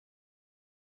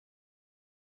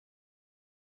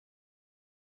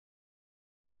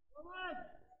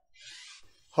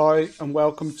Hi and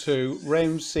welcome to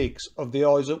round 6 of the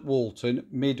Izaak Walton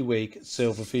midweek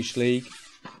Silverfish League.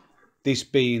 This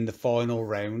being the final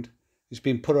round. It's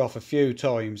been put off a few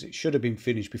times. It should have been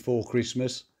finished before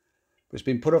Christmas, but it's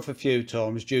been put off a few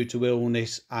times due to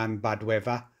illness and bad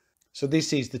weather. So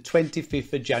this is the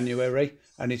 25th of January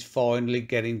and it's finally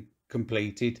getting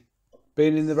completed.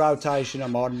 Being in the rotation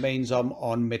I'm on means I'm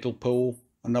on middle pool,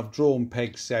 and I've drawn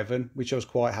peg 7, which I was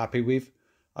quite happy with,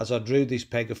 as I drew this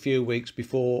peg a few weeks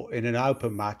before in an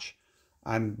open match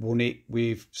and won it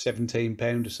with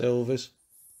 £17 of silvers.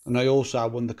 And I also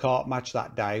won the cart match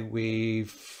that day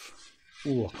with, I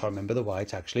can't remember the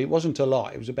weight actually. It wasn't a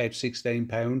lot, it was about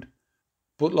 £16.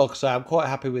 But like I say, I'm quite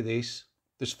happy with this.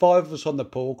 There's 5 of us on the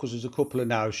pool because there's a couple of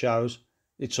no-shows.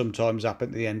 It sometimes happens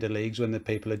at the end of leagues when the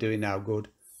people are doing no good,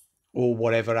 or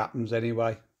whatever happens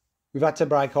anyway. We've had to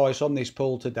break ice on this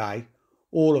pool today,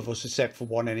 all of us except for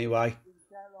one anyway.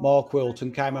 Mark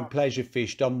Wilton came and pleasure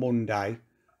fished on Monday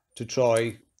to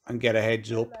try and get a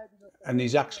heads up, and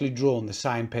he's actually drawn the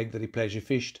same peg that he pleasure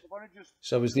fished.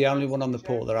 So he's the only one on the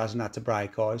pool that hasn't had to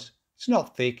break ice. It's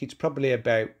not thick, it's probably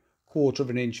about 1/4 of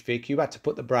an inch thick. You had to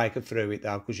put the breaker through it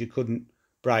though, because you couldn't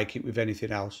break it with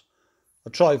anything else. I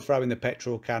tried throwing the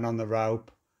petrol can on the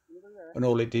rope and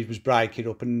all it did was break it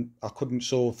up, and I couldn't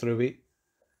saw through it.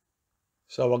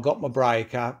 So I got my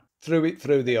breaker, threw it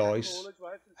through the ice,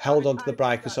 held onto the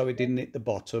breaker so it didn't hit the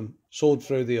bottom, sawed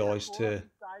through the ice to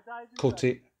cut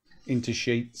it into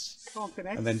sheets,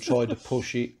 and then tried to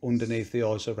push it underneath the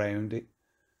ice around it.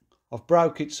 I've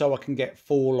broke it so I can get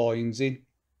 4 lines in,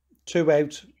 2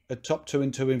 out, a top 2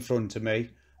 and 2 in front of me,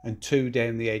 and 2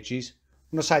 down the edges.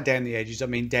 When I say down the edges, I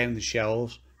mean down the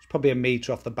shelves. It's probably a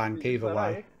metre off the bank either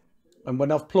way. And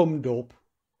when I've plumbed up,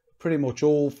 pretty much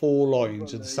all 4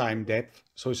 lines are the same depth,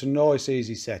 so it's a nice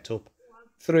easy setup.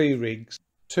 3 rigs,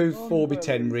 2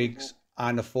 4x10 rigs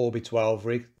and a 4x12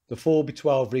 rig. The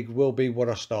 4x12 rig will be what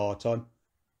I start on,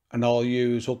 and I'll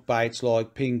use hook baits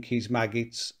like pinkies,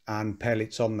 maggots and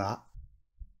pellets on that.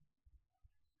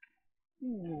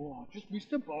 Ooh, just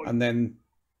missed a bite. And then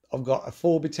I've got a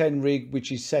 4x10 rig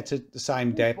which is set at the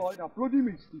same depth,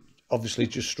 obviously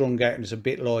just strung out and it's a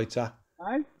bit lighter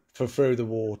for through the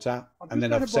water. And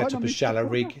then I've set up a shallow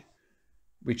rig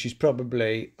which is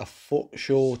probably a foot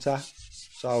shorter,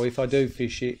 so if I do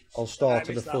fish it I'll start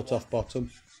at a foot off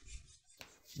bottom,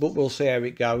 but we'll see how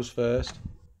it goes first.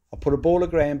 I put a ball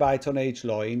of ground bait on each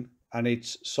line, and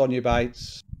it's Sonia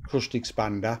Baits crushed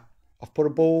expander. I've put a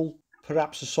ball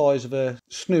perhaps the size of a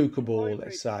snooker ball,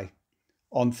 let's say,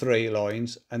 on 3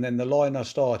 lines, and then the line I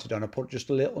started on I put just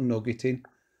a little nugget in,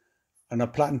 and I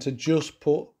plan to just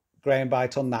put ground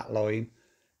bait on that line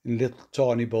in little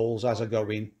tiny balls as I go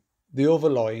in. The other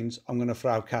lines I'm going to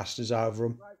throw casters over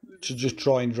them to just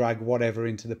try and drag whatever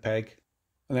into the peg,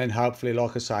 and then hopefully,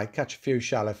 like I say, catch a few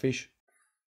shallow fish.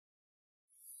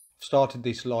 I've started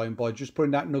this line by just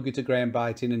putting that nugget of ground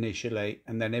bait in initially,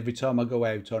 and then every time I go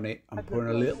out on it I'm putting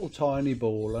a little tiny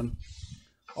ball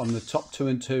on the top 2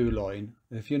 and 2 line.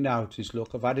 And if you notice,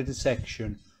 look, I've added a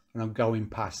section and I'm going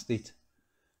past it,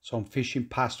 so I'm fishing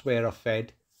past where I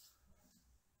fed.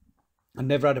 I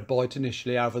never had a bite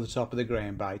initially over the top of the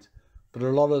ground bait, but a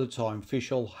lot of the time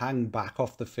fish will hang back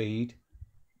off the feed,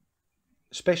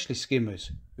 especially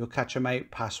skimmers. You'll catch them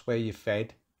out past where you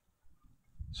fed.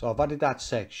 So I've added that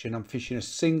section. I'm fishing a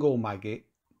single maggot,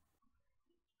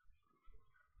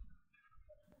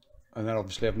 and then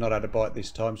obviously I've not had a bite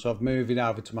this time, so I'm moving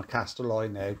over to my caster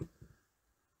line now,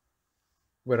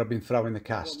 where I've been throwing the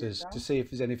casters to see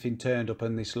if there's anything turned up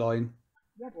on this line.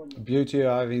 The beauty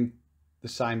of having the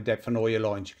same depth on all your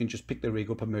lines, you can just pick the rig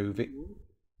up and move it.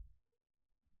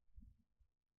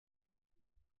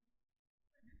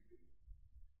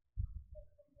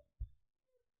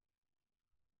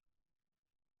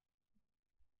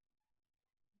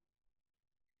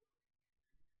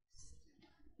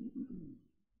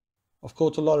 I've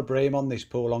caught a lot of bream on this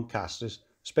pool on casters,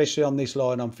 especially on this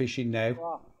line I'm fishing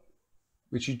now,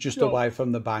 which is just away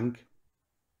from the bank.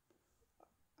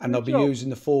 And I'll be using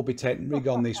the 4x10 rig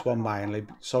on this one mainly,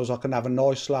 so as I can have a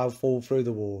nice slow fall through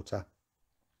the water.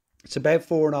 It's about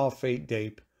 4.5 feet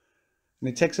deep, and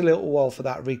it takes a little while for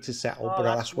that rig to settle, but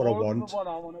that's what I want.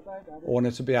 I want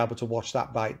it to be able to wash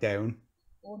that bait down.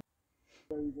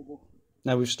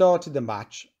 Now we've started the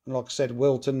match, and like I said,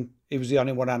 Wilton, he was the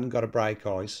only one who hadn't got a break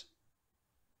ice.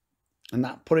 And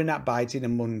that putting that bait in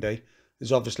on Monday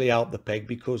has obviously helped the peg,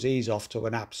 because he's off to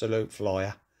an absolute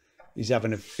flyer. He's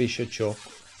having a fish, a chuck,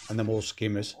 and them all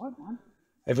skimmers.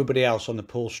 Everybody else on the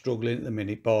pool struggling at the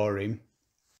minute, bar him.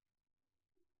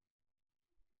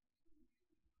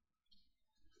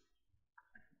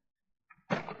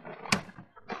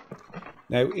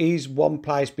 Now he's one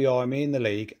place behind me in the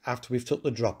league after we've took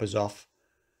the droppers off,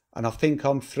 and I think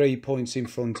I'm 3 points in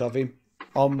front of him.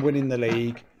 I'm winning the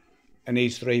league and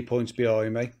he's 3 points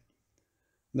behind me. And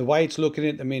the way it's looking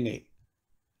at the minute,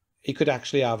 he could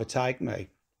actually overtake me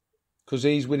because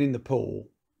he's winning the pool,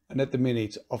 and at the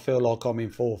minute I feel like I'm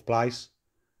in 4th place,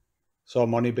 so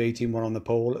I'm only beating one on the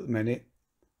pool at the minute.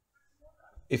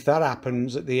 If that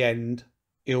happens at the end,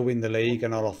 he'll win the league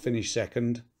and I'll finish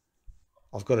 2nd.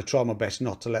 I've got to try my best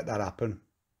not to let that happen.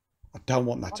 I don't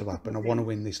want that to happen. I want to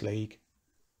win this league.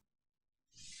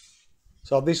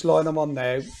 So this line I'm on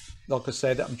now, like I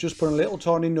said, I'm just putting little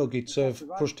tiny nuggets of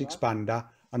crushed expander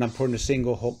and I'm putting a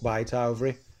single hook bait over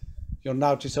it. You'll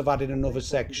notice I've added another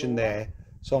section there.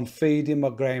 So I'm feeding my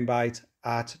grain bait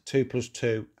at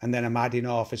 2+2 and then I'm adding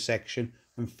half a section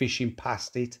and fishing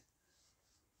past it.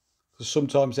 Because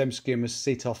sometimes them skimmers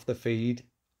sit off the feed.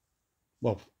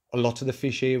 Well, a lot of the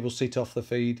fish here will sit off the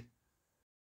feed.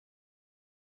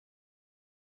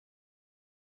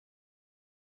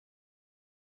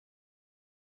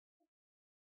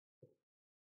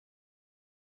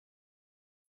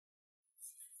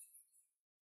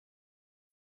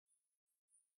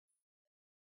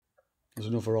 There's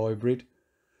another hybrid.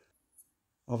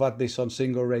 I've had this on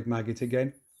single reg maggot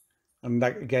again. And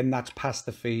that, again, that's past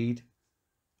the feed.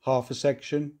 Half a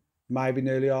section, maybe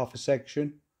nearly half a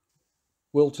section.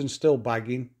 Wilton's still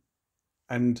bagging.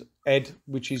 And Ed,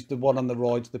 which is the one on the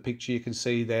right, the picture you can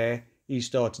see there, he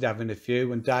started having a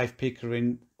few. And Dave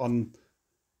Pickering, on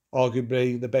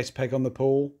arguably the best peg on the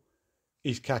pool,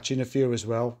 he's catching a few as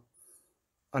well.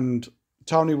 And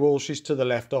Tony Walsh is to the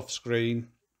left off screen.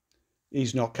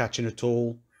 He's not catching at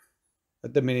all.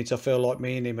 At the minute, I feel like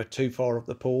me and him are too far up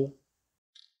the pool.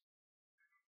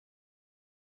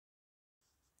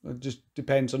 It just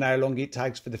depends on how long it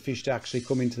takes for the fish to actually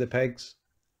come into the pegs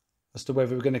as to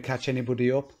whether we're going to catch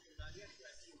anybody up.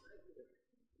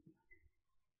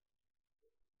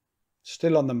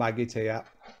 Still on the maggot here.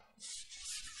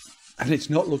 And it's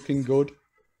not looking good.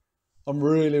 I'm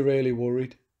really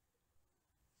worried.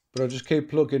 But I'll just keep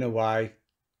plugging away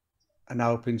and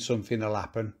hoping something will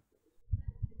happen.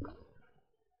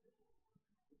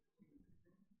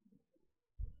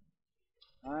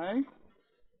 Hey?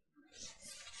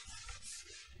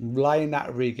 I'm laying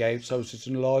that rig out so it's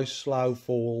a nice slow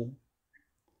fall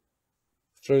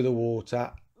through the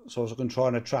water so I can try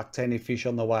and attract any fish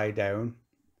on the way down.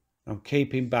 I'm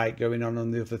keeping bait going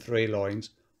on the other 3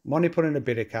 lines. I'm only putting a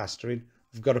bit of caster in.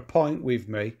 I've got a pint with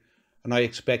me and I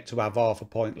expect to have half a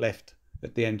pint left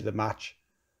at the end of the match.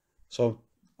 So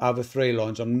over 3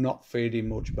 lines I'm not feeding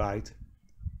much bait.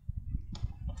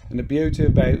 And the beauty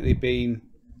about it being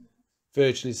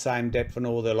virtually the same depth on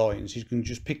all the lines, you can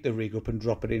just pick the rig up and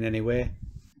drop it in anywhere.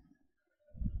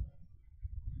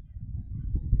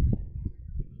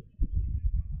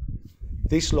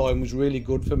 This line was really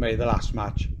good for me the last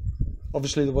match.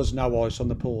 Obviously there was no ice on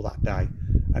the pool that day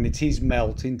and it is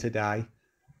melting today.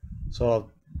 So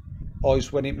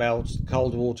ice, when it melts,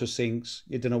 cold water sinks,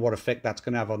 you don't know what effect that's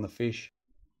going to have on the fish.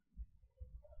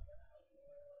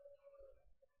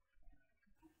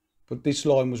 But this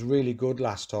line was really good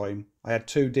last time. I had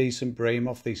 2 decent bream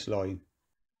off this line.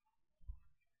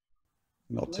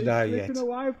 Not today yet.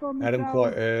 I had them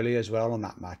quite early as well on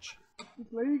that match. This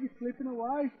league is slipping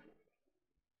away.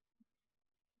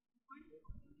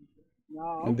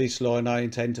 No. And this line I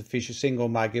intend to fish a single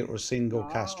maggot or a single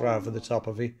caster over the top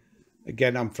of it.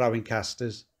 Again, I'm throwing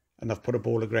casters and I've put a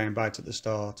ball of ground bait at the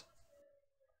start.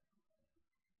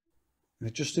 And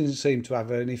it just doesn't seem to have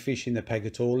any fish in the peg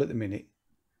at all at the minute,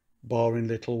 barring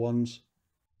little ones.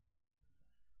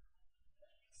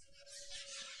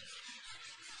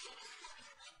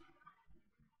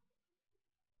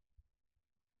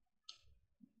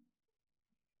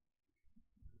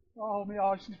 Oh, my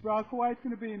ice is broke away. It's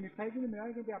going to be in my peg in a minute.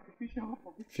 I'm going to be able to fish off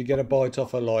of it. If you get a bite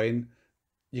off a line,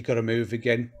 you've got to move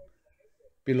again.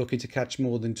 Be lucky to catch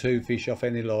more than 2 fish off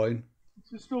any line.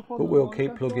 But we'll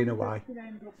keep plugging away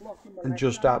and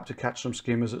just hope to catch some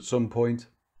skimmers at some point.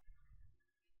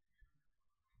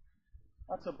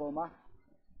 That's a bummer.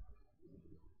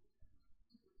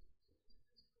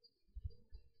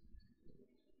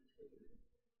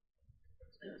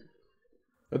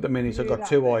 At the minute I've got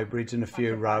 2 hybrids and a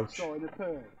few roach.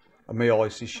 And my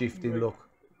ice is shifting, look.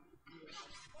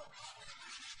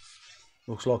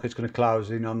 Looks like it's going to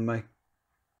close in on me.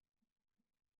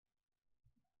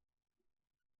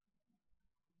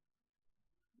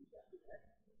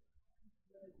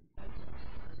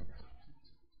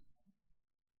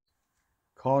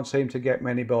 Can't seem to get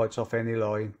many bites off any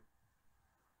line.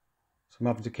 So I'm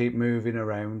having to keep moving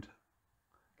around.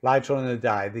 Later on in the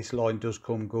day, this line does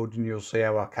come good, and you'll see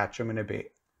how I catch them in a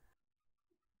bit.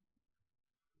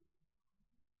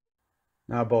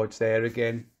 Now bites there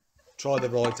again. Try the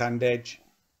right hand edge.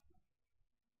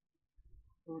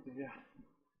 Oh dear.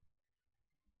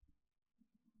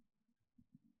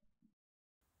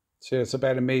 See, it's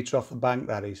about a metre off the bank,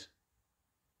 that is.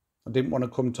 I didn't want to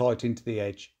come tight into the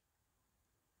edge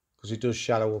because it does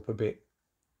shallow up a bit.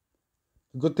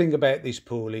 The good thing about this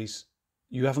pool is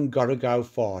you haven't got to go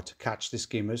far to catch the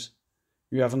skimmers.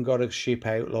 You haven't got to ship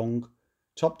out long.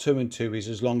 Top 2 and 2 is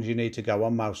as long as you need to go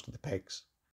on most of the pegs.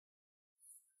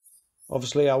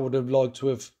 Obviously, I would have liked to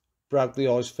have broke the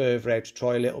ice further out to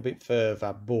try a little bit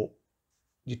further, but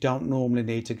you don't normally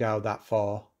need to go that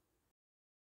far.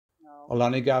 No. I'll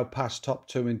only go past top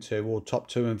 2 and 2 or top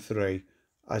 2 and 3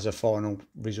 as a final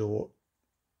resort,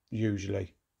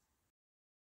 usually.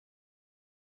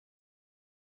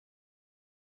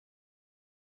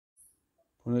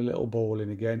 Put a little ball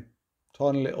in again.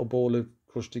 Tiny little ball of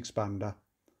crushed expander.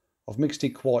 I've mixed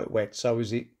it quite wet so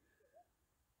as it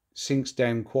sinks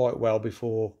down quite well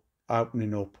before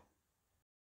opening up.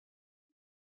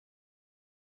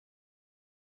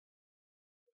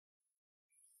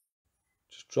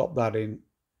 Just drop that in.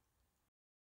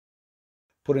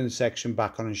 Putting the section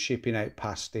back on and shipping out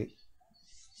past it.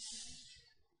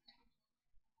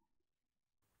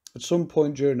 At some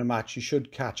point during the match you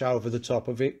should catch over the top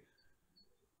of it,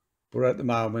 but at the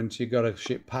moment you've got to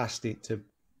ship past it to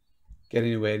get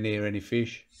anywhere near any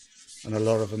fish, and a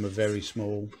lot of them are very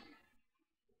small.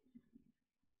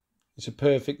 It's a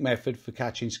perfect method for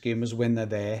catching skimmers when they're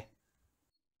there.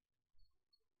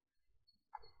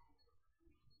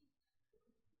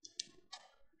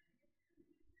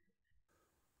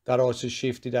 That ice has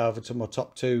shifted over to my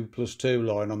top 2 plus 2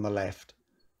 line on the left,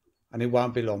 and it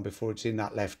won't be long before it's in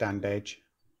that left hand edge.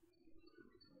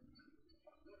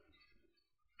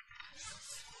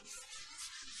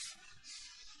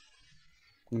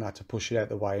 I'm going to have to push it out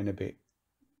the way in a bit.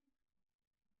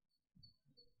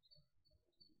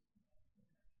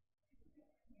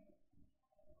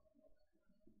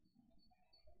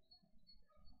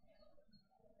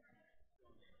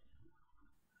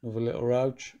 Another little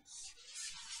roach.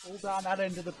 All down that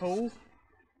end of the pool.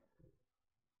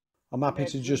 I'm happy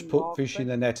to just put fish in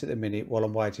the net at the minute while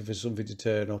I'm waiting for something to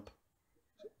turn up.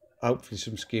 Hopefully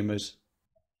some skimmers.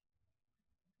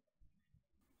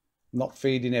 Not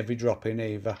feeding every drop in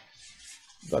either.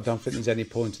 But I don't think there's any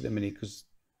point at the minute because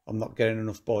I'm not getting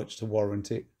enough bites to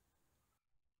warrant it.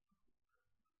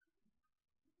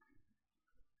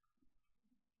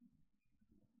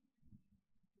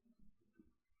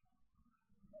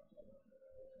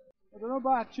 I don't know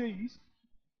about cheese.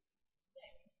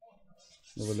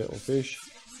 Another little fish.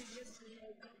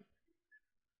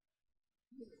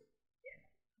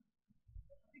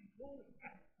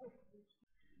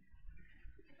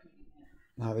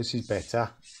 Now this is better.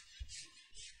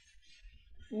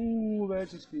 Ooh,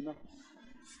 there's a skimmer.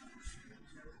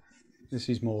 This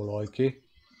is more like it.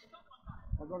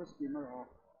 I've got a skimmer off.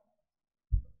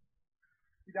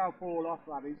 You don't fall off,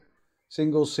 that is.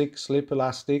 Single 6 slip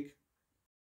elastic.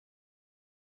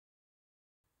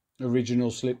 Original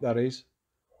slip, that is.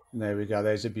 And there we go,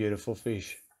 there's a beautiful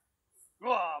fish.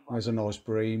 There's a nice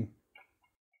bream.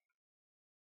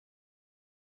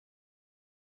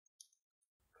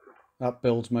 That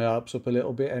builds my hopes up a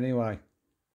little bit anyway.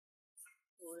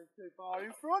 Already too far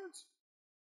in front.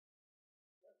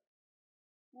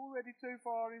 Already too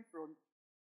far in front.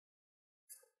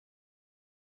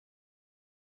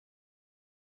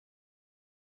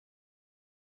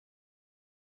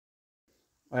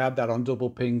 I had that on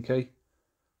double pinky,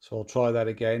 so I'll try that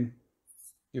again.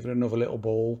 Give it another little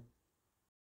ball.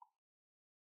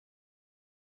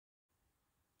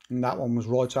 And that one was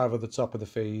right over the top of the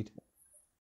feed.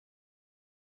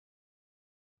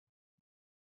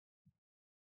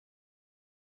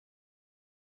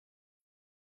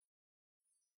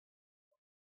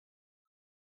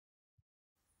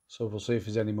 So we'll see if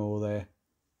there's any more there.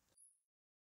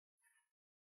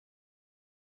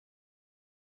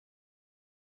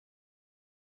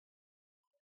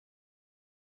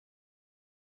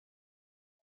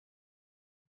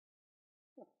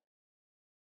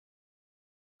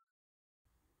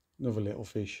 Another little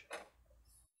fish.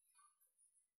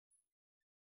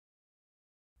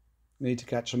 Need to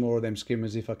catch some more of them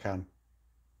skimmers if I can.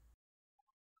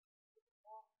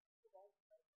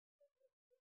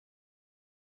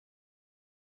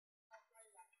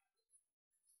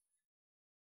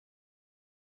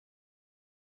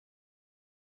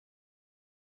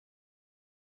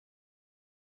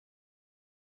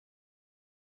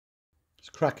 It's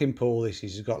a cracking pool this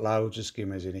is. It's got loads of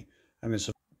skimmers in it. And there's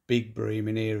some big bream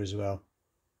in here as well.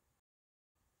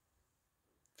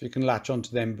 If you can latch onto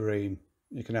them bream,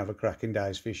 you can have a cracking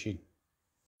day's fishing.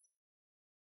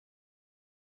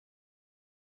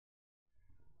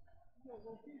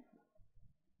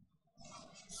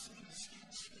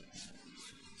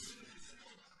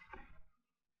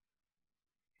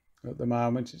 At the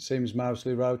moment it seems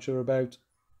mostly roach are about.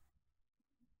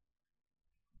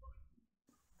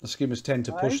 The skimmers tend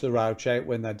to push the roach out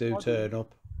when they do turn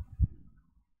up.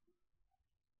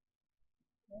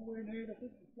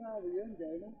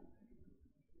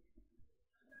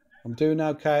 I'm doing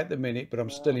okay at the minute, but I'm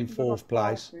still in 4th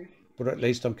place. But at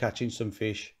least I'm catching some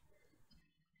fish.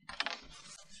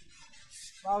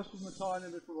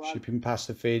 Shipping past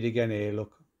the feed again here,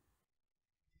 look.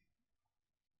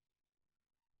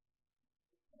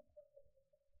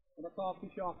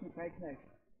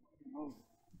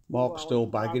 Mark's still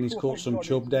bagging, he's caught some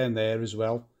chub down there as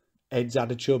well. Ed's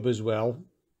had a chub as well.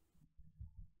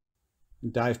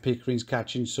 And Dave Pickering's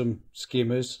catching some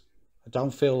skimmers. I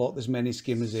don't feel like there's many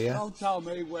skimmers here. Don't tell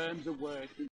me worms are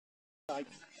working.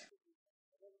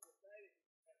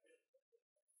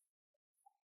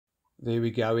 There we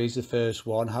go, here's the first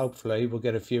one. Hopefully we'll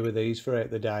get a few of these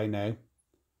throughout the day now.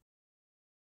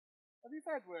 Have you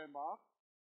fed worm, Mark?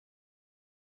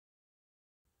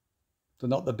 They're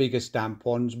not the biggest damp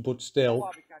ones, but still,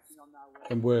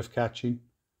 they're worth catching.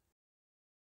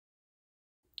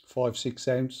 5-6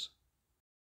 ounce.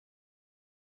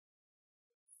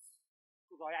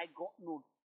 Because I ain't got none.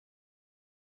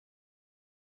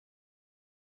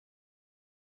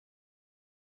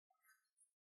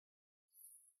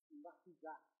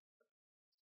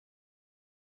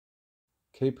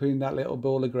 Keep putting that little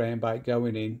ball of ground bait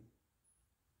going in.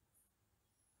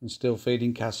 And still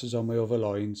feeding casters on my other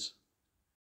lines.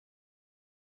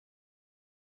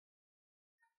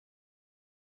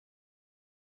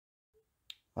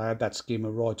 I had that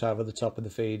skimmer right over the top of the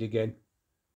feed again.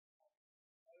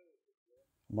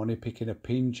 I'm only picking a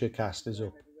pinch of casters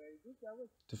up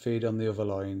to feed on the other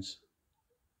lines.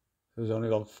 There's only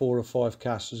like 4 or 5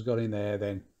 casters got in there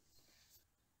then.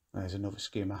 There's another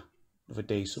skimmer, another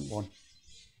decent one.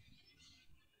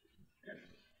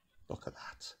 Look at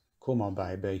that. Come on,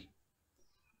 baby.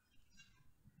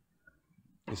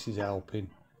 This is helping.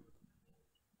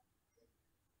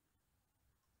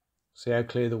 See how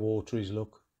clear the water is,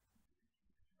 look.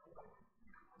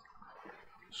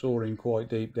 Soaring quite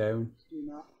deep down.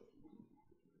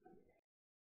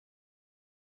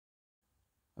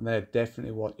 And they're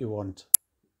definitely what you want.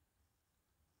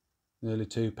 Nearly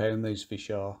 £2 these fish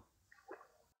are.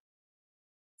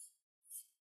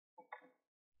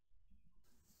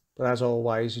 But as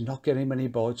always, you're not getting many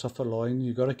bites off the line.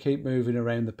 You've got to keep moving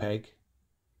around the peg.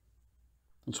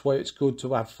 That's why it's good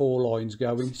to have 4 lines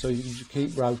going, so you can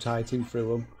keep rotating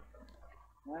through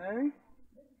them.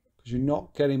 Because you're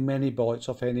not getting many bites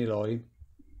off any line.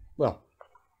 Well,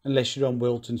 unless you're on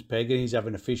Wilton's peg and he's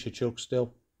having a fisher chuck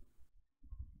still.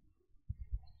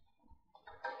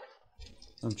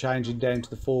 I'm changing down to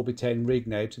the 4x10 rig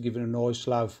now to give it a nice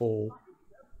slow fall.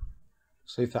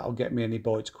 See if that'll get me any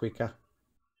bites quicker.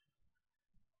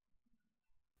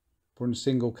 Putting a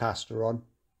single caster on.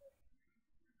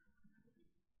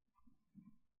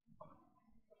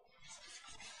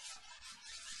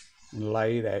 And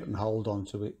lay it out and hold on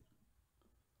to it.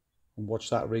 And watch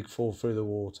that rig fall through the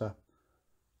water.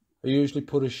 I usually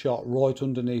put a shot right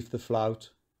underneath the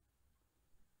float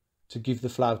to give the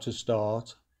float a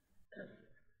start.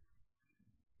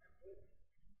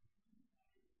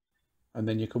 And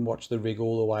then you can watch the rig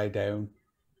all the way down.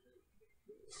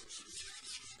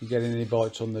 If you get any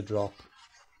bites on the drop,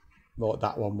 like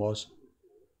that one was,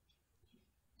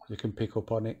 you can pick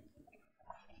up on it.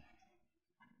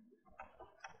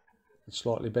 It's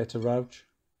slightly better roach.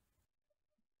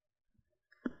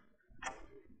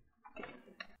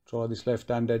 Try this left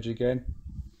hand edge again.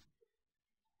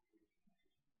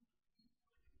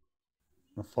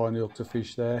 I finally hooked a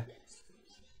fish there.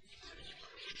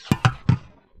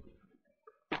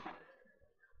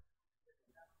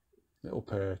 Little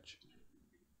perch.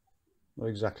 Not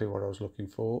exactly what I was looking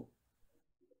for.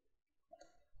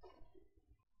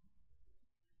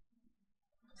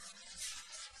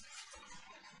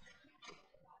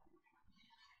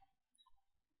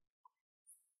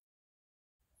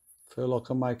 Feel like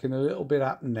I'm making a little bit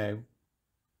happen now.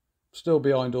 Still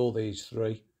behind all these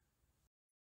 3.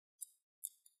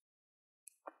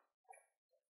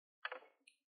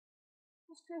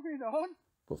 What's going on?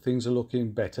 But things are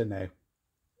looking better now.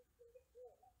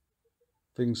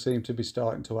 Things seem to be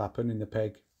starting to happen in the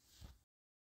peg.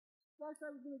 Like I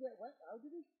was going to get wet now,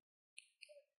 did he?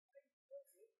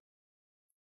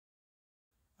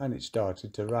 And it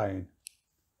started to rain.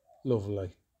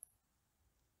 Lovely.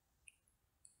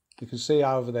 You can see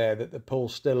over there that the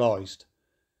pool's still iced.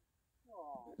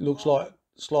 It looks like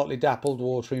slightly dappled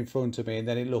water in front of me, and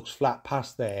then it looks flat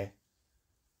past there.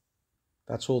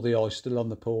 That's all the ice still on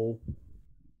the pool.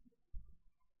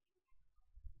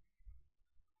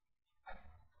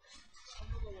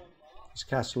 This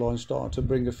cast line's starting to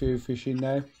bring a few fish in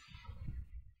now.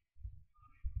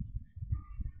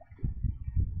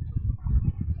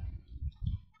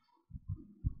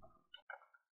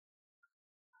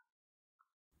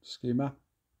 Skimmer.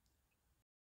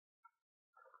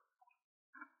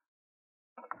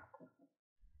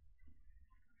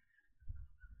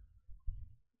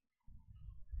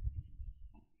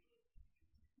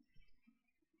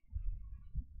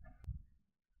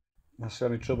 That's the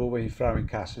only trouble when you're throwing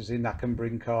casters in, that can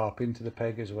bring carp into the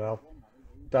peg as well.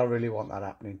 Don't really want that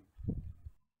happening.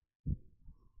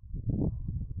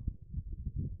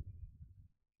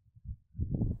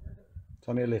 It's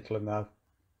only a little one though.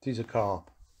 It is a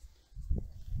carp.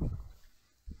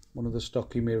 One of the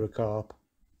stocky mirror carp.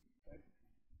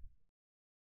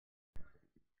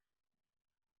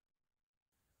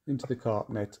 Into the carp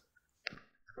net.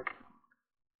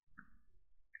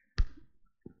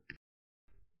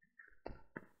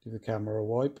 Give the camera a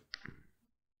wipe.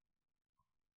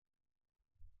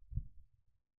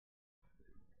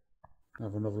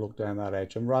 Have another look down that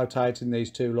edge. I'm rotating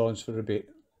these two lines for a bit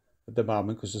at the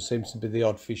moment because there seems to be the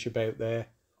odd fish about there,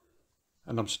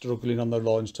 and I'm struggling on the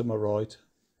lines to my right.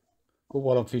 But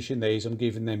while I'm fishing these, I'm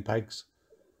giving them pegs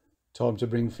time to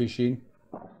bring fish in.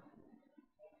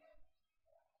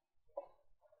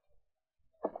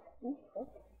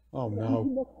 Oh no,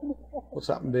 what's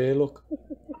happened here? Look,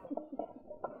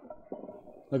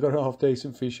 I got a half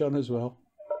decent fish on as well.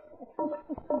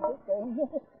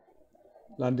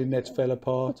 Landing nets fell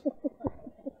apart.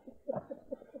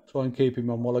 Try and keep him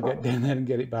on while I get down there and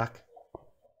get it back.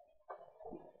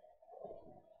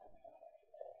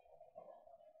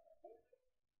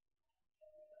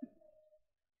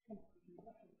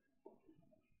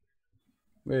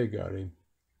 We got him.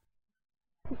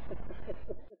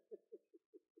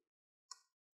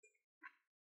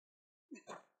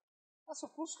 That's the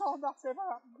first time that's ever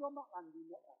happened on that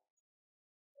landing net.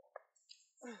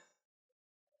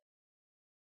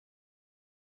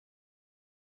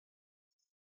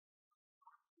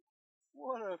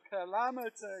 What a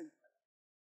calamity!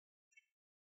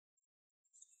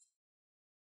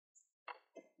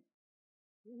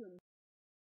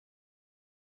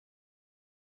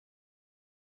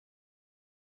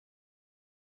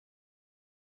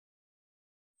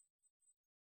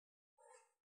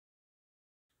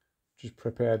 Just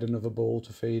prepared another ball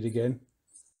to feed again.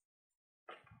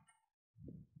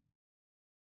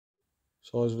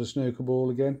 Size of a snooker ball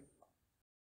again.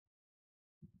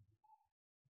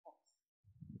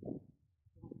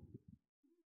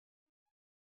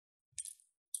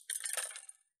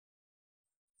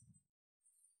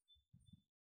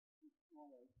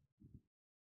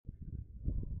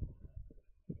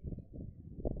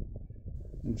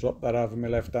 And drop that over my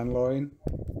left hand line.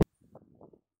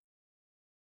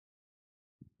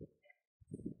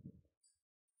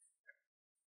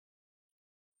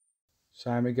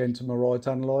 Same again to my right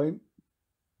hand line.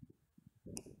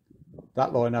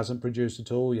 That line hasn't produced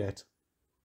at all yet.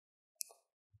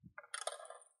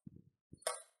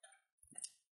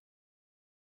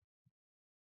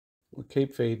 We'll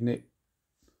keep feeding it.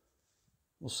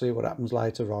 We'll see what happens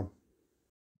later on.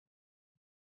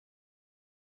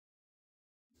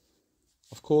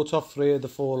 I've caught off 3 of the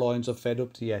 4 lines I've fed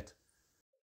up to yet.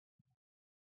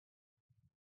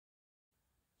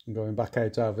 I'm going back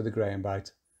out over the ground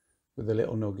bait with a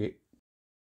little nugget.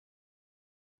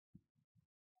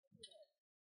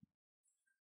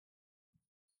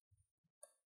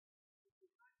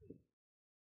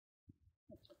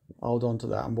 Hold on to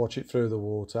that and watch it through the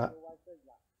water.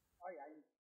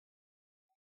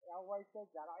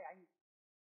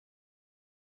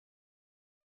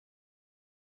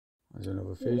 There's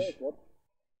another fish.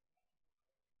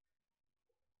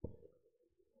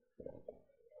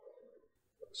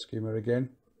 Skimmer again.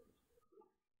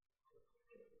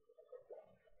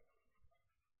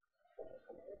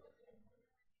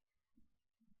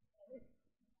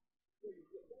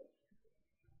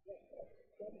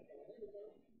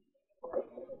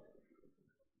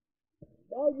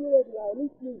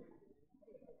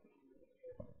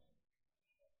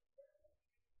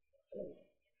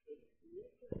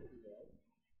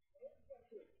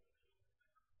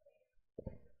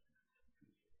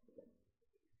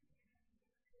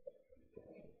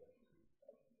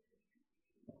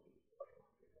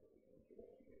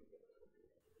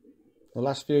 The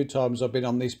last few times I've been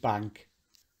on this bank,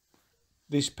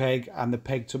 this peg and the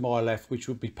peg to my left, which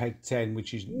would be peg 10,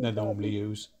 which is they normally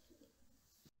use,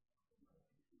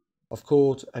 I've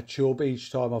caught a chub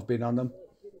each time I've been on them,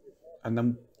 and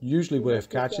they're usually worth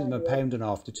catching them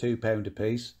 £1.5 to £2 a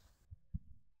piece.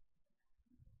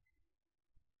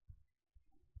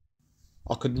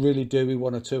 I could really do with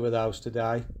 1 or 2 of those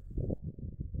today.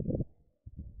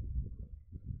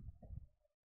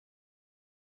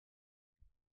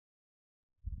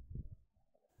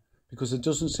 Because there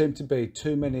doesn't seem to be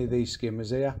too many of these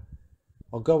skimmers here.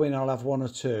 I'll go in, I'll have 1 or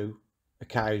 2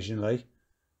 occasionally,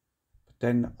 but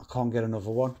then I can't get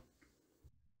another one.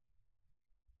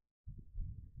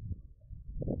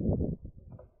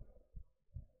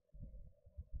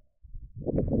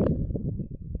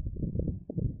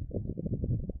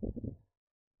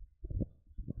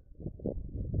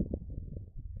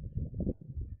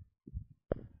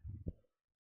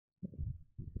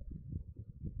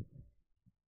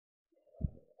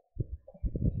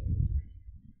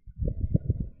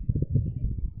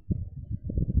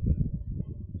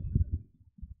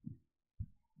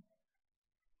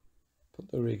 Put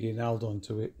the rig in, hold on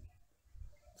to it,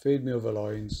 feed me other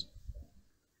lines,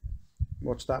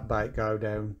 watch that bait go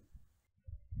down.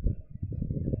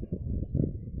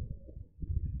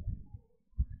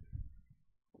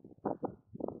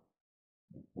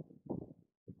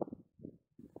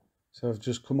 So I've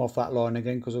just come off that line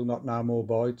again because I've got no more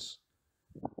bites.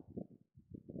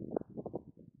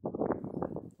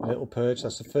 A little perch,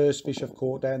 that's the first fish I've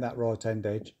caught down that right hand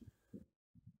edge.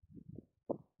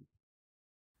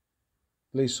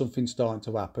 At least something's starting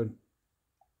to happen.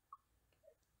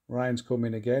 Rain's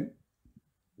coming again.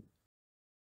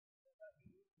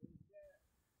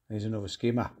 There's another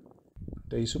skimmer.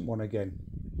 Decent one again.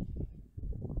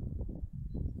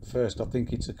 First I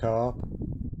think it's a carp.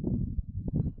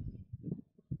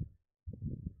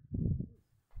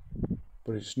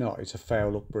 But it's not, it's a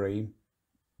foul up bream.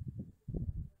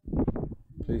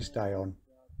 Please stay on.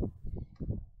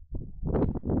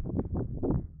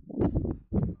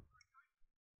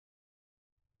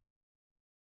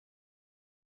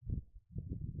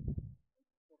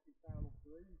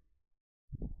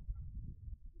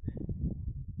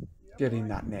 Get in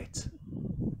that net.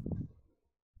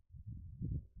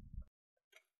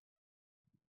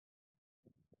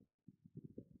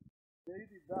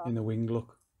 In the wing,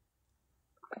 look.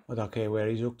 I don't care where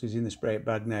he's hooked, he's in the spray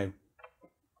bag now.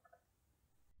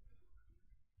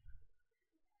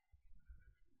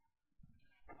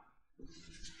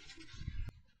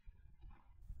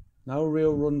 No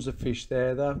real runs of fish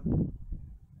there though.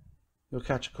 You'll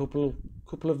catch a couple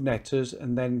of netters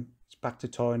and then it's back to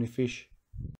tiny fish.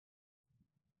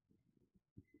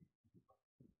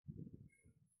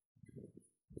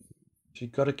 So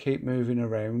you've got to keep moving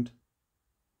around.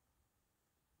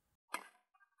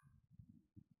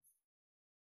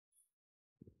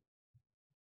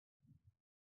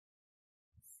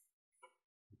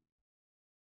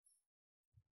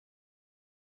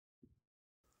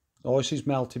 The ice is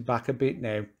melted back a bit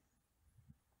now.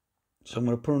 So I'm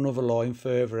going to put another line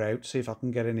further out, see if I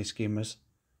can get any skimmers.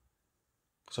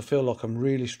 Because I feel like I'm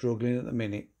really struggling at the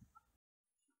minute.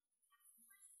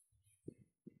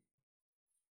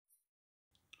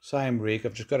 Same rig,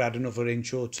 I've just got to add another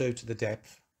inch or 2 to the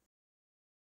depth.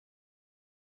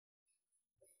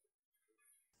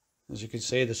 As you can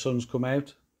see, the sun's come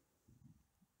out.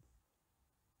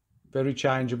 Very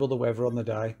changeable, the weather on the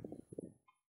day.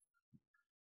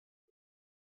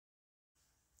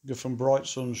 Go from bright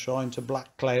sunshine to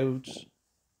black clouds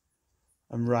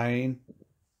and rain.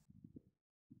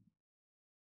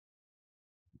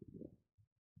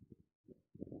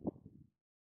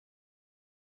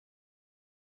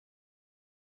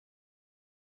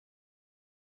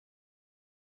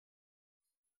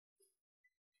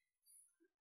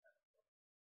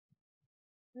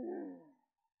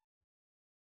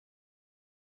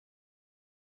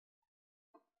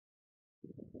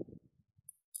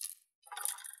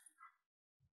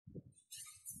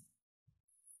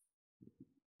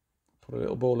 Put a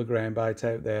little ball of ground bait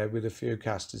out there with a few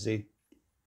casters in.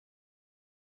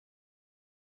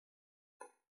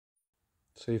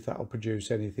 See if that'll produce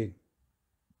anything.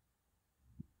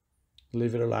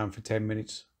 Leave it alone for 10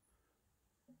 minutes.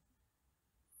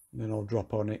 And then I'll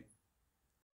drop on it.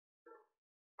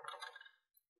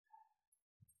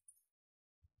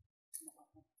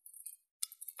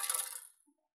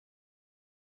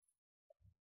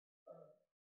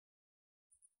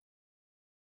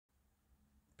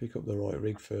 Pick up the right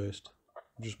rig first.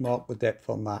 Just mark the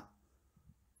depth on that.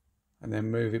 And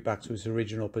then move it back to its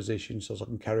original position so I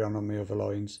can carry on my other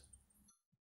lines.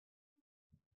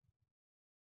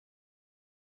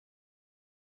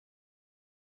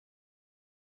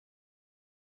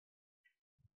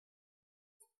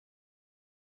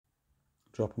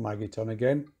 Drop a maggot on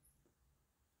again.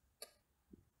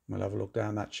 We'll have a look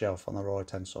down that shelf on the right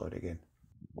hand side again.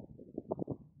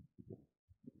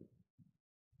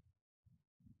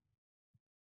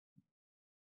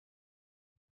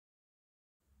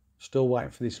 Still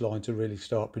waiting for this line to really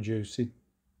start producing.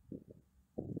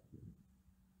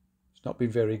 It's not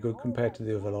been very good compared to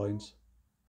the other lines.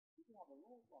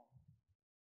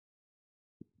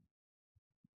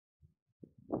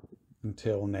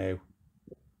 Until now.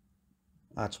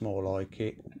 That's more like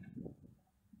it.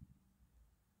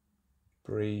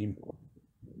 Bream.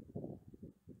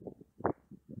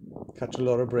 Catch a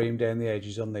lot of bream down the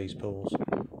edges on these pools,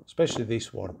 especially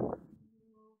this one.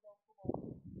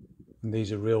 And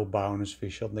these are real bonus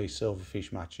fish on these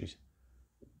silverfish matches.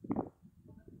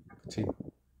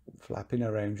 Flapping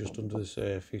around just under the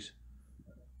surface.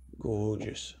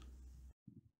 Gorgeous.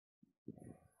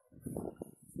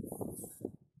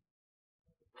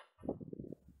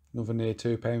 Another near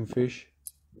 2 pound fish.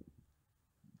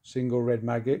 Single red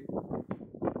maggot.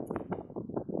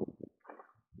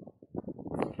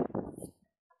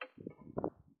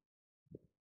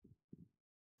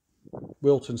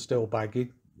 Wilton still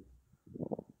bagging.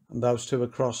 And those two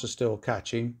across are still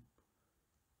catching.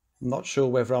 I'm not sure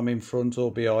whether I'm in front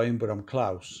or behind, but I'm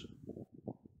close.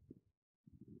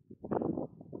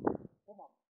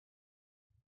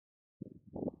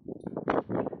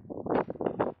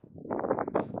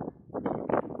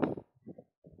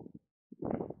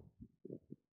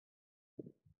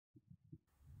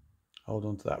 Hold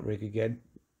on to that rig again.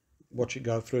 Watch it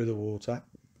go through the water.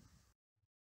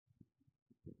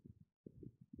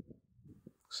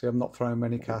 See, I'm not throwing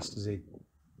many casters in.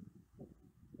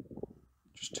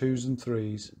 Just 2s and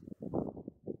 3s.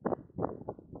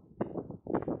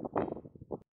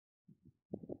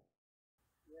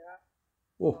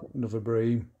 Oh, another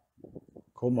bream.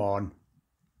 Come on.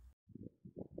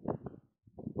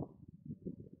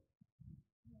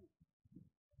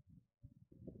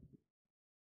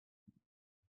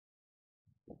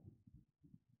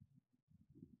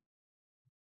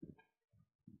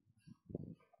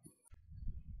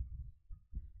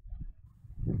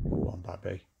 Go on,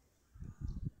 baby.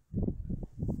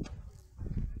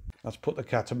 Let's put the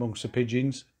cat amongst the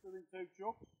pigeons.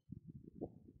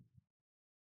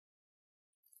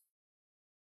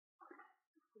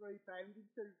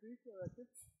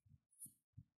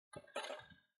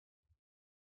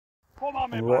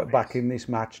 I'm right back in this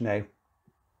match now.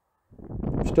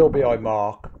 Still behind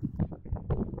Mark.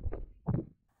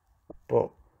 But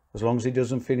as long as he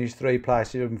doesn't finish 3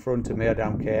 places in front of me, I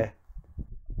don't care.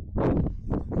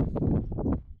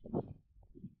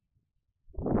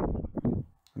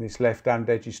 And this left hand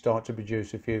edge is starting to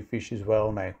produce a few fish as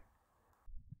well now.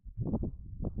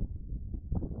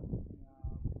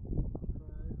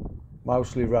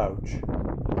 Mostly roach.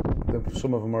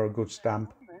 Some of them are a good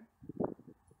stamp.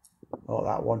 Like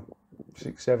that one.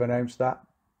 6-7 ounce that.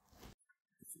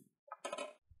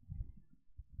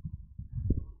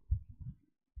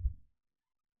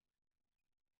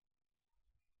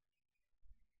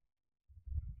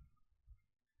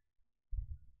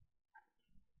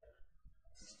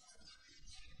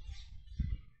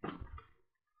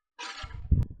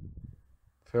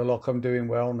 Feel like I'm doing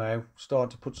well now.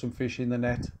 Starting to put some fish in the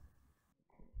net.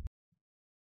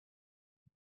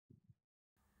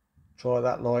 Try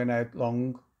that line out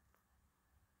long.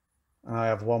 And I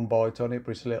have 1 bite on it,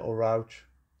 but it's a little roach.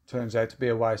 Turns out to be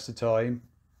a waste of time.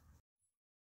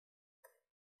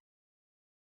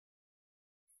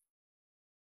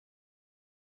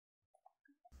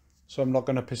 So I'm not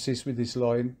going to persist with this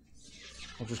line.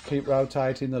 I'll just keep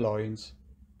rotating the lines.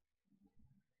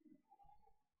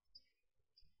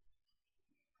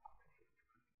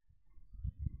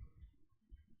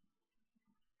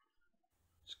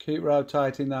 Just keep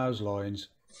rotating those lines.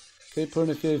 Keep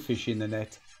putting a few fish in the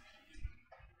net.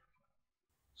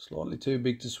 Slightly too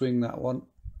big to swing, that one.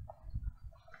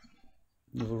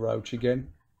 Another roach again.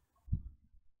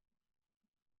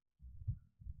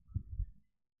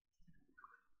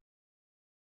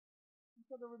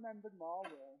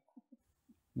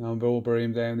 Now I'm all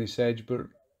bream down this edge, but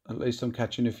at least I'm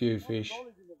catching a few fish. So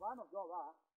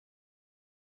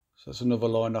that's another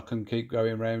line I can keep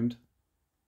going round.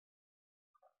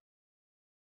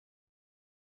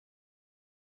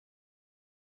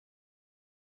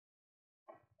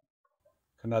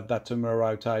 Can add that to my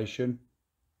rotation.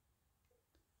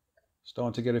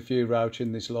 Starting to get a few roach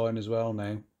in this line as well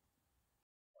now.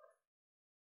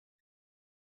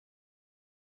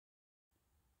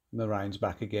 And the rain's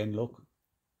back again, look.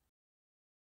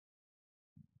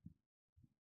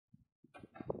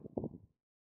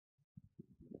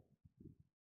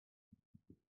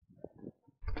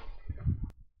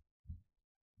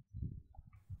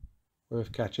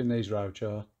 Worth catching these roach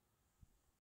are.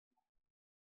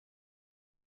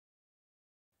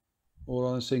 All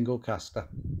on a single caster.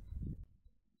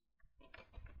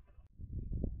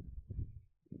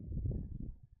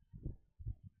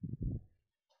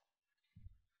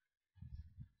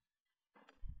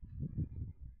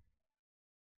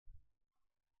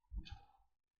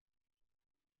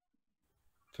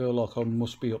 Feel like I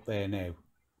must be up there now.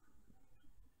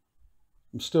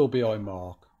 I'm still behind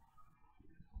Mark.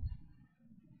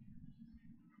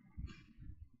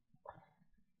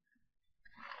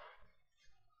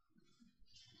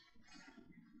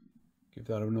 Give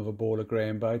that another ball of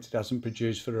ground bait. It hasn't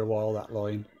produced for a while, that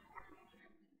line.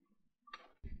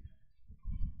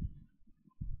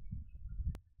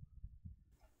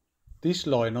 This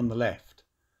line on the left,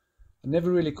 I never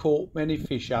really caught many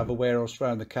fish over where I was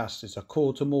throwing the casters. I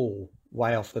caught them all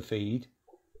way off the feed.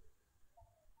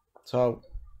 So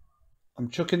I'm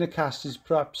chucking the casters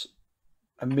perhaps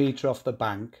a metre off the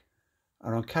bank,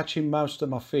 and I'm catching most of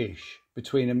my fish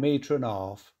between 1.5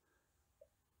 metres,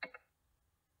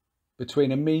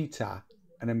 between 1 metre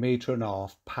and 1.5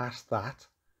 metres past that.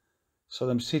 So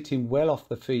I'm sitting well off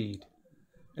the feed.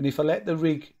 And if I let the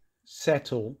rig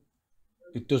settle,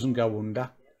 it doesn't go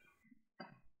under.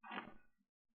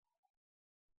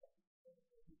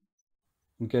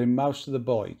 I'm getting most of the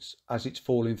bites as it's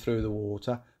falling through the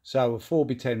water. So a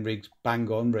 4x10 rig's bang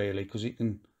on really, because it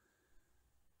can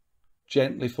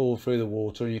gently fall through the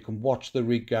water and you can watch the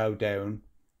rig go down.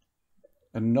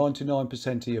 And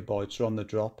 99% of your bites are on the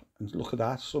drop. And look at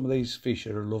that, some of these fish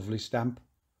are a lovely stamp.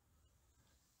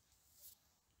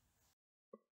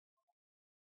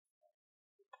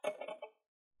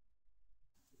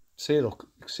 See, look,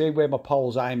 see where my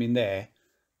pole's aiming there?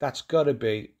 That's got to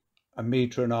be 1.5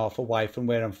 metres away from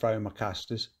where I'm throwing my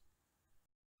casters.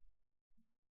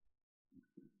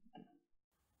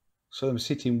 So I'm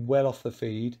sitting well off the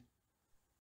feed.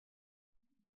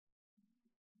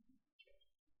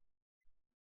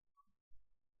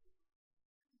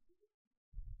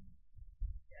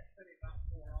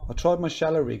 I tried my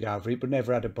shallow rig over it, but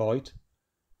never had a bite.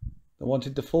 I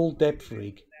wanted the full depth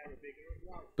rig,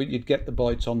 but you'd get the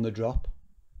bites on the drop.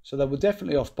 So they were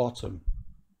definitely off bottom.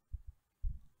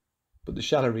 But the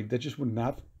shallow rig, they just wouldn't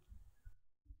have.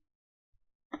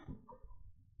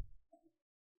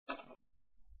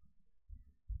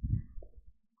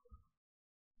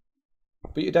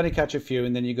 But you'd only catch a few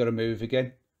and then you've got to move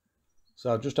again.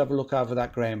 So I'll just have a look over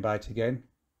that ground bait again.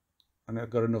 And I've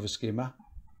got another skimmer.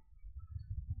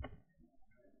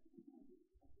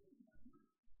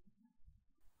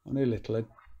 Only a little in,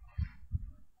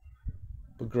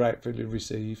 but gratefully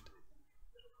received.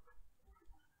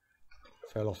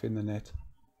 Fell off in the net.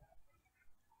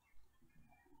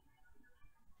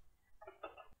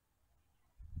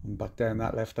 And back down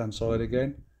that left hand side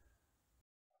again.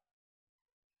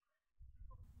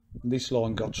 And this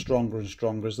line got stronger and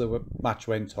stronger as the match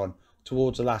went on.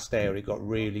 Towards the last hour it got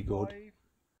really good.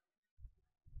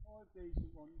 Five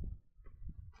decent ones.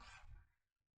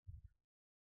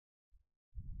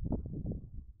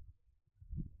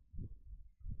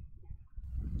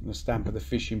 And the stamp of the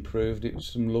fish improved. It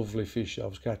was some lovely fish I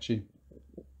was catching.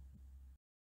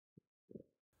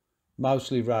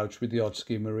 Mostly roach with the odd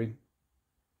skimmer in.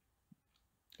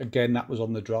 Again, that was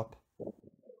on the drop.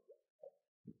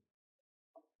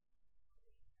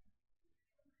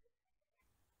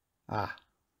 Ah,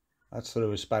 that's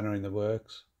through a spanner in the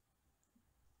works.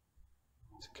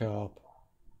 It's a carp.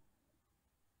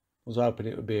 I was hoping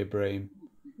it would be a bream.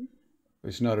 But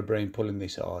it's not a bream pulling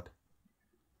this hard.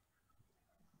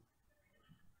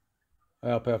 I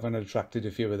hope I haven't attracted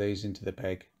a few of these into the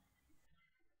peg.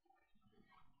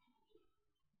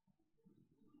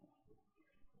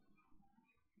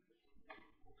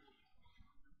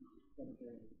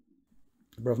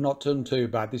 But I've not done too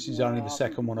bad. This is only the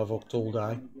second one I've hooked all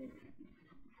day.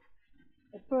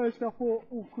 At first I thought,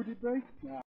 oh, could it be?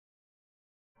 Nah.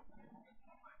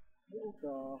 Little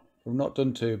car. I've not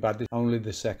done too bad. This is only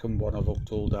the second one I've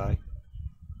hooked all day.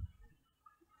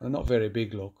 They're not very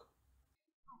big, look.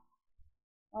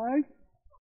 Eh?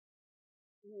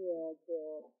 Yeah,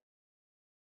 God.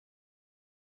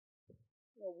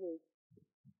 Oh, wait.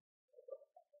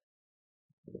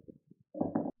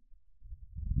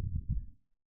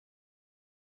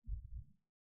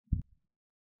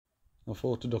 I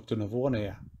thought I ducked another one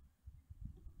here.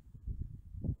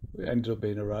 It ended up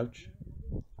being a roach.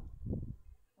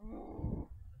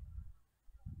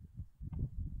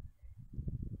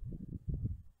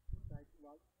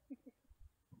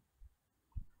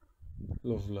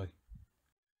 Lovely.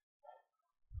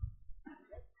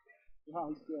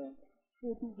 Right, yeah.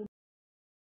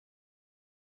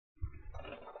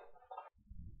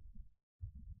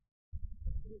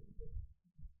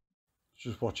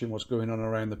 Just watching what's going on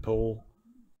around the pool.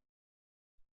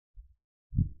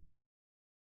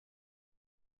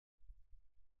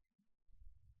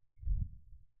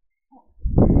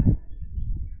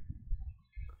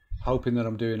 Hoping that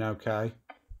I'm doing okay.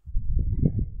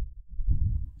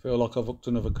 Feel like I've hooked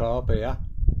another carp here,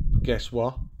 but guess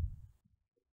what?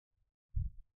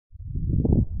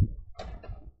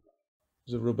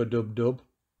 There's a rubber dub dub.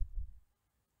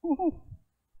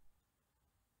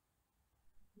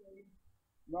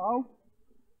 No.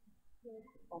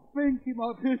 I think it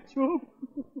might be a chub.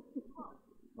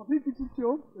 I think it's a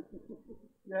chub.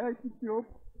 Yeah, it's a chub.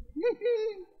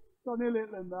 It's only a little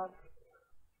than that.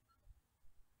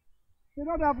 Did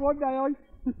I have one day, I?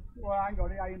 Well, hang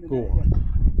on, it ain't in the Go net on.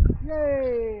 yet.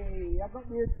 Yay! I got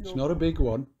me a chub. It's not a big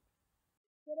one.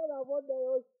 Did I have one day,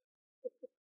 I?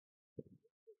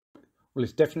 Well,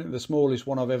 it's definitely the smallest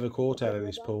one I've ever caught out of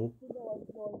this pool.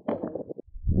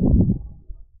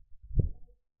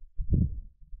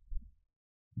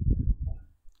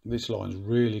 This line's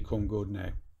really come good now.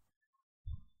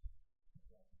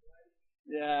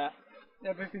 Yeah,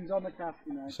 everything's on the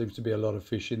casting now. Seems to be a lot of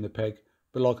fish in the peg.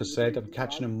 But like I said, I'm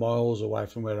catching them miles away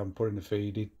from where I'm putting the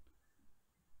feed in.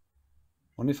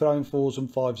 Only throwing 4s and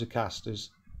 5s of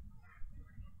casters.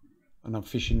 And I'm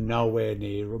fishing nowhere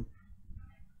near them.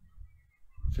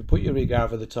 If you put your rig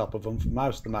over the top of them, for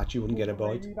most of the match you wouldn't get a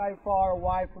bite. Really very far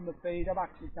away from the feed, I'm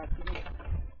actually catching it.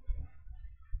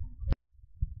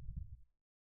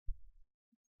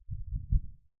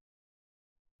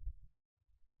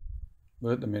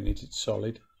 But at the minute it's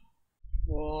solid.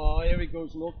 Oh, here he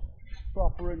goes, look.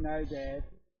 Proper and now dead.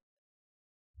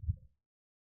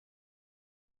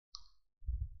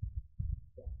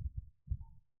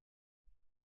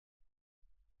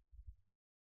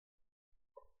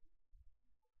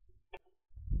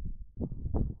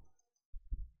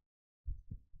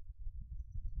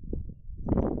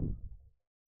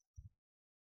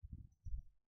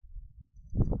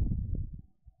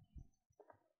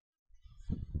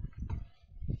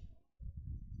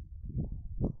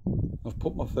 I've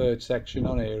put my third section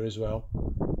on here as well,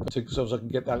 so I can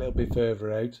get that little bit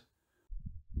further out.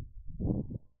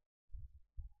 And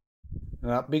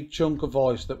that big chunk of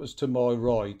ice that was to my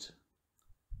right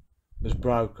has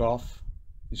broke off.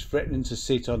 It's threatening to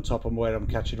sit on top of where I'm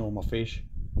catching all my fish.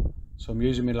 So I'm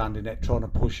using my landing net trying to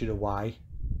push it away.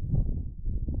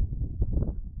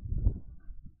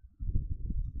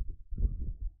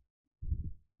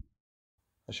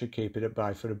 I should keep it at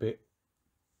bay for a bit.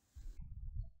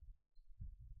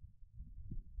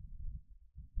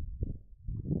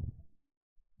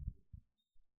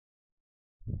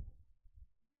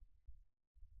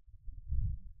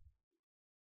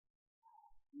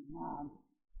 Man.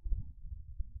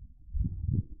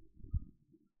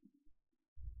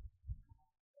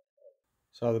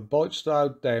 So the bite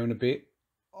slowed down a bit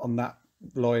on that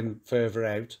line further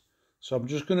out. So I'm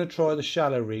just going to try the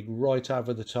shallow rig right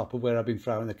over the top of where I've been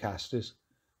throwing the casters.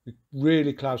 We're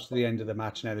really close to the end of the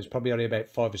match now. There's probably only about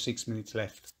 5 or 6 minutes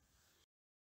left.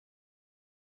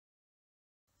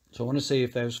 So I want to see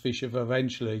if those fish have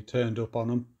eventually turned up on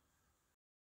them.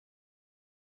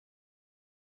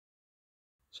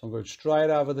 So I'm going straight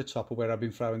over the top of where I've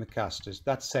been throwing the casters.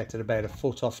 That's set at about a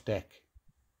foot off deck.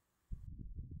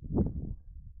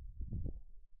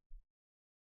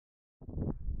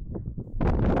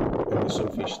 And there's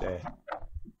some fish there.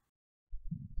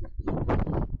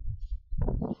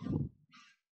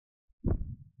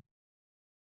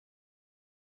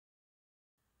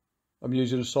 I'm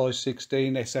using a size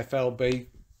 16 SFLB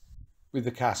with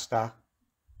the caster,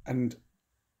 and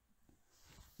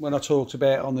when I talked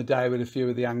about it on the day with a few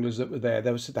of the anglers that were there,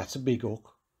 they said that's a big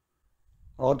hook.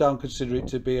 I don't consider it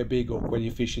to be a big hook when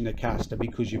you're fishing the caster,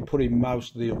 because you're putting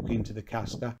most of the hook into the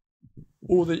caster.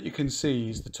 All that you can see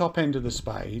is the top end of the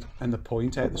spade and the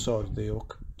point out the side of the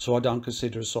hook. So I don't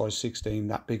consider a size 16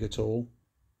 that big at all.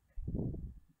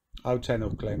 0.10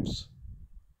 hook lengths.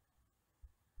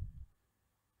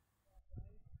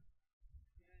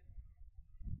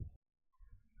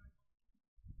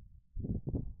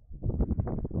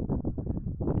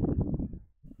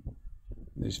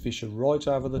 These fish are right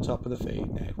over the top of the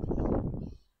feed now.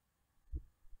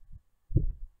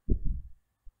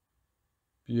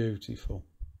 Beautiful.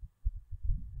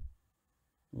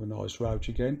 Have a nice roach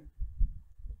again.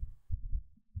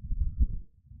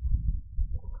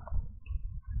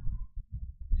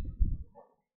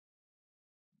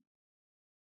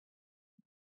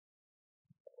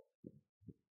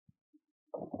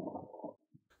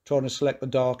 Trying to select the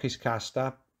darkest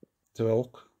caster to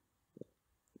hook.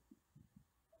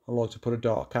 I like to put a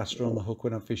dark caster on the hook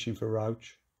when I'm fishing for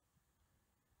roach.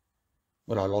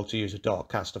 but I like to use a dart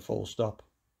caster full stop.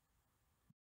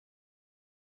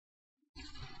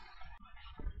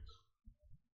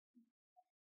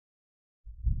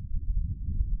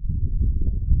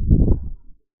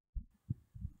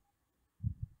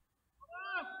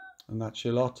 And that's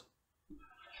your lot.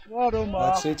 Well done,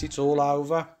 Mark. That's it, it's all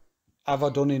over. Have I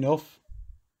done enough?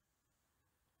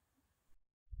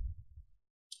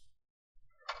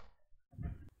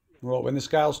 Right, when the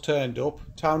scales turned up,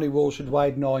 Tony Walsh had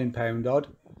weighed £9 odd,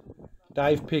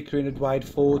 Dave Pickering had weighed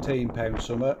 £14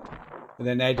 something, and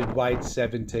then Ed had weighed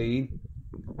 17.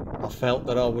 I felt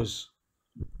that I was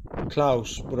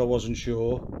close, but I wasn't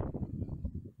sure.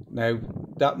 Now,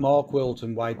 that Mark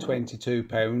Wilton weighed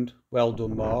 £22. Well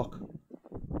done, Mark.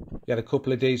 He had a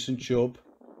couple of decent chub,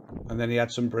 and then he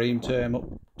had some bream turn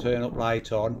up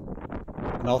late on,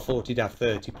 and I thought he'd have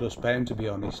 £30+ to be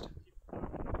honest.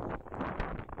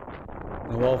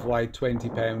 Now I've weighed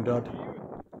 £20 odd.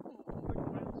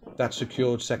 That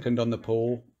secured second on the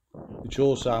pool, which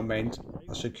also meant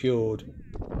I secured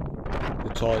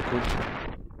the title.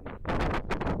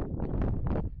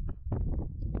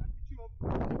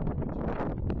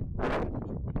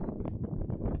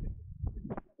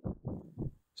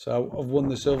 So I've won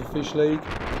the Silverfish League.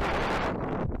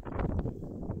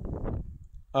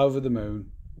 Over the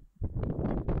moon.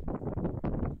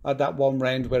 I had that one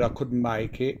round where I couldn't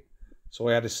make it, so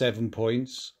I had a 7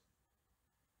 points.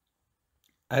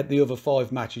 I had the other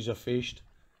 5 matches I fished.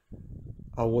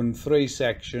 I won 3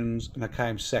 sections and I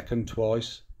came second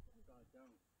twice.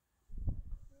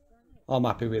 I'm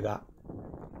happy with that.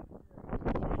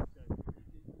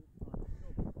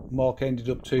 Mark ended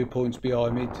up 2 points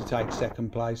behind me to take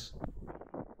second place.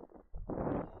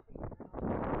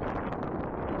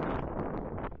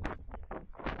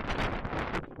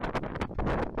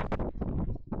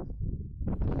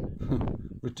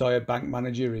 Retired bank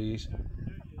manager he is.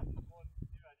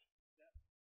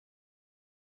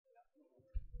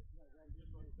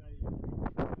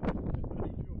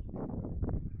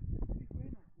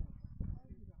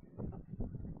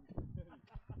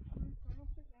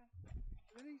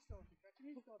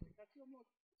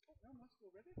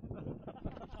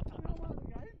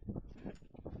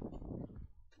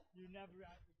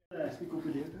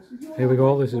 Here we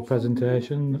go, this is a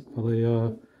presentation for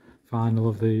the final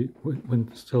of the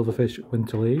Silverfish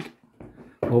Winter League.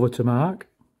 Over to Mark.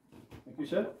 Thank you,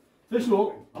 sir. First of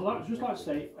all, I'd just like to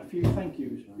say a few thank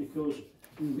yous, because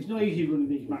it's not easy running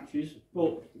these matches,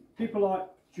 but people like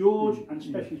George and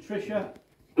especially Tricia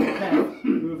and Kev,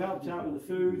 who have helped out with the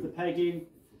food, the pegging,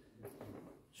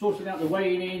 sorting out the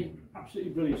weighing in,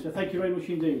 absolutely brilliant. So thank you very much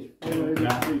indeed.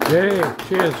 Yay,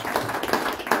 cheers.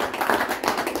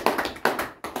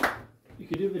 You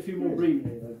could do with a few more breathing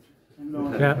here though.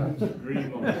 Yeah.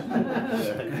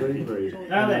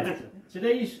 Now then,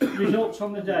 today's results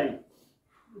on the day.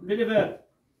 Bit of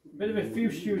a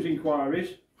few stews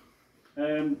inquiries.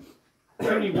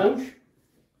 Tony Walsh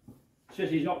says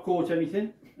he's not caught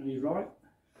anything, and he's right.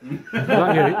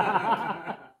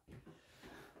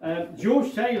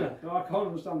 George Taylor, oh, I can't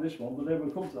understand this one, but then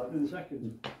we'll come to that in a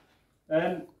second.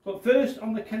 But first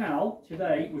on the canal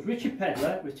today was Richard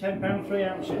Pedler with £10 3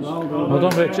 ounces. Well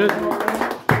done, Richard.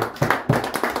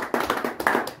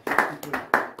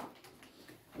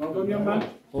 Well done, young man.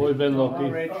 Always been lucky.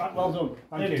 Right, well done.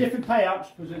 They're different payouts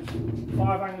because it's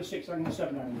 5 anglers, 6 anglers,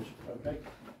 7 anglers. Okay.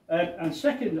 And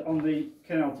second on the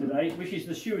canal today, which is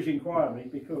the Stewards Inquiry,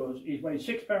 because he's weighed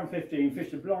 £6.15,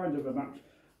 fished a blind of a match.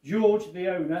 George, the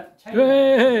owner.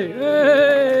 Hey,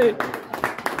 hey.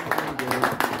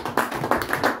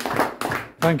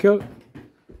 Thank you.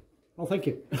 Oh, thank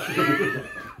you.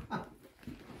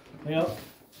 Yeah.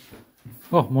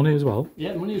 Oh, money as well.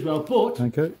 Yeah, money as well. But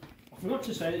Thank you. I forgot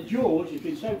to say that George has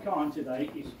been so kind today.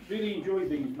 He's really enjoyed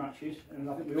these matches, and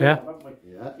I think we all Yeah. have, haven't we?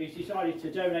 Yeah. He's decided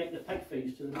to donate the peg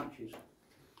fees to the matches,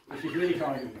 which is really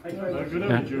kind of him. Thank you very much.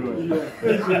 Yeah. George.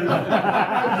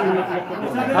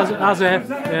 As if,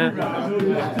 yeah.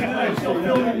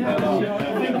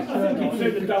 I think he'd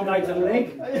sooner donate a leg.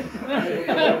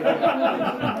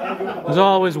 There's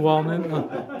always one, isn't there?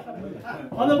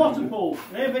 On the bottom pool,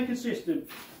 an ever consistent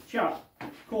chap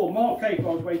called Mark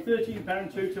Capons weighed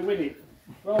 £13.2 to win it.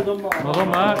 Well done, Mark. Well done,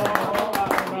 Mark.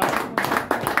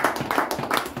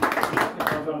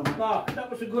 Mark, that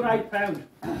was a good £8.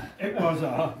 It was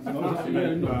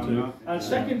And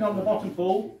second on the bottom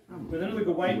pool, with another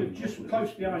good weight, with just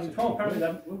close behind him,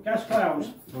 £12.11, Gaz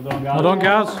Clowes. Well done,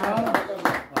 Gaz.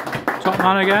 Top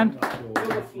man again.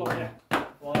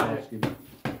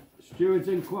 Stewards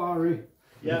Inquiry,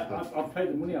 Yeah, I've paid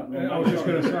the money up. I was just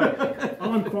going to say,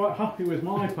 I'm quite happy with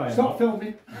my pay. Stop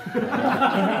filming.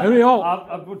 Hurry up.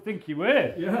 I would think you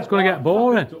were. Yeah. It's going to get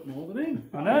boring. Took more than him.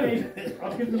 I know.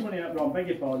 I've given the money out wrong, beg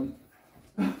your pardon.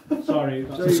 Sorry.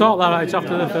 So sort that out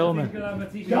after the filming.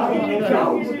 Sit down,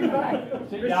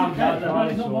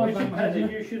 it's not my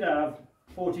competitor. You should have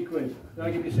 40 quid. Then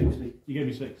I'll give you 60. You gave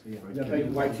me 60. Yeah.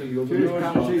 Wait till you're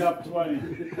Up 20.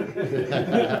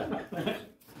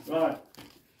 Right.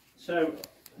 So,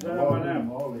 where am I now?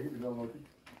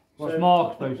 What's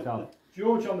Mark's post out?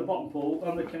 George on the bottom pool,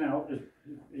 on the canal,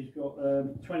 he's got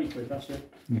 20 quid, that's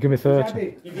it. You give me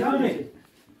 30. Give me 30.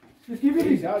 Just give it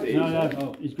his daddy.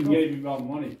 No, he's giving me the wrong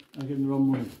money. I'm giving the wrong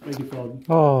money. Beg your pardon.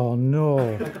 Oh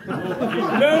no.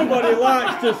 Nobody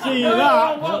likes to see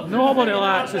that. Nobody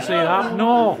likes to see that.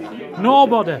 No.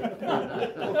 Nobody.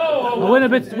 I win a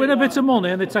bit of money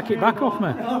and they take it back off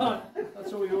me.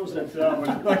 That's all yours then.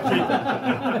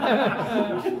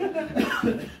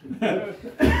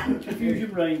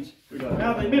 Confusion reigns.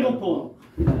 Now the middle pool.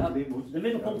 The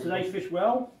middle pool today's fished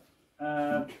well.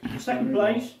 Second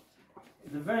place,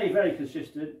 the very, very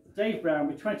consistent Dave Brown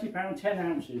with £20, 10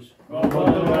 ounces.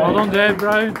 Well done, Dave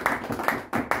Brown.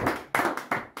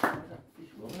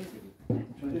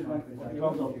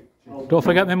 Don't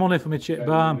forget my money for my chip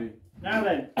balm. Now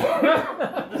then,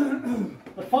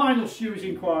 the final Stu's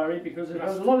inquiry, because it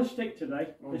has a lot of stick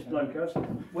today, this bloke has.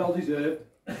 Well deserved.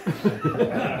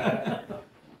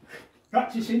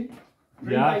 Practising,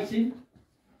 re-baiting,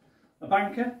 a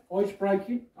banker, ice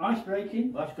breaking. That's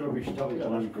got to be stopped. It's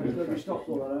got to be stopped,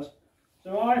 all that has.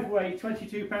 So I've weighed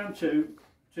 £22.2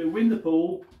 to win the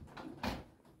pool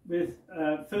with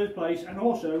third place, and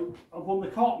also I've won the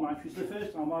cart match, which is the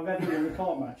first time I've ever won a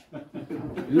cart match.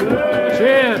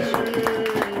 Cheers!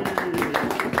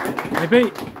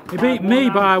 He beat me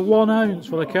by 1 ounce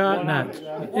for the cart net.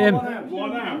 Him.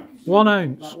 1 ounce. 1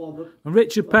 ounce. And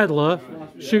Richard Pedler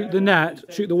shoot the net,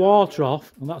 shoot the water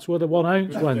off, and that's where the 1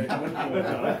 ounce went.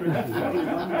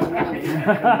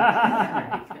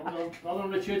 Well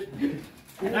done, Richard.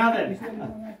 Now then,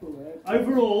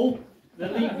 overall, the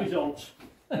league results,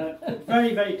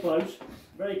 very, very close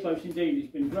indeed.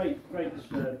 It's been great this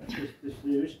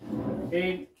series.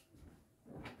 In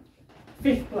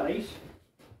 5th place,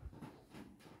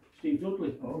 Steve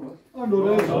Dudley. Well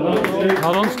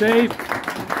done, Steve.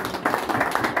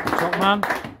 Top man.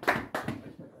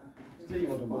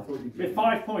 With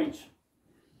 5 points.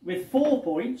 With 4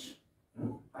 points.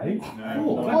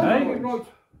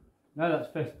 No, that's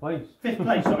 5th place. 5th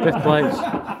place, sorry. 5th place.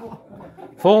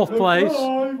 4th place.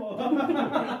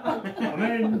 Can I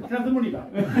have the money back?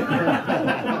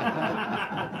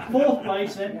 4th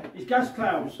place then is Gaz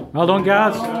Clouds. Well done,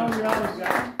 Gaz.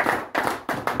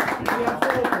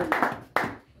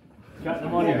 Check the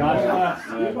money, guys.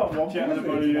 Check the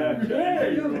money,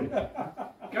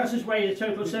 Gaz has weighed a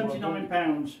total of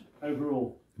 £79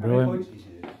 overall. Brilliant.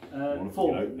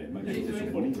 4.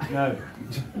 No.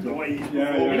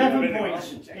 11 points.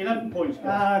 11 points.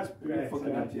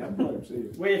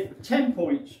 With 10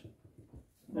 points.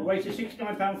 The weight is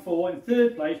 £69.4. In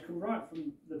 3rd place, come right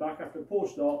from the back after a poor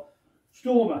start,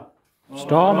 Stormer.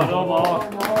 Stormer.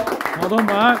 Well done,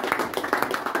 Mark.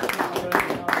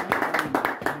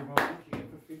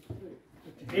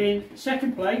 In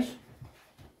 2nd place,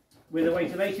 with a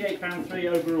weight of £88.3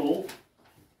 overall,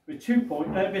 with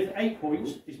 8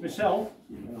 points, is myself.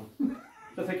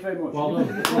 So thank you very much. Well done.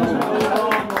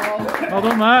 Well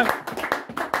done, Mark.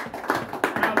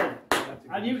 Now then,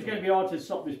 I knew it was going to be hard to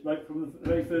stop this bloke from the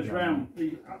very first round.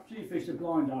 He absolutely fished a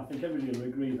blind. I think everybody will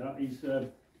agree that he's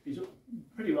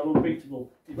pretty well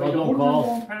unbeatable. He's weighed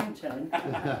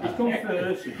 £101.10. He's come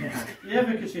first. The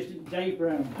ever consistent Dave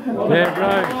Brown. Dave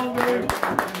Brown.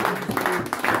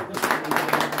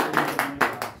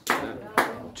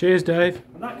 Cheers, Dave.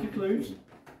 And that concludes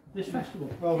this festival.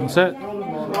 That's it.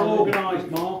 Well organised,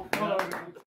 Mark.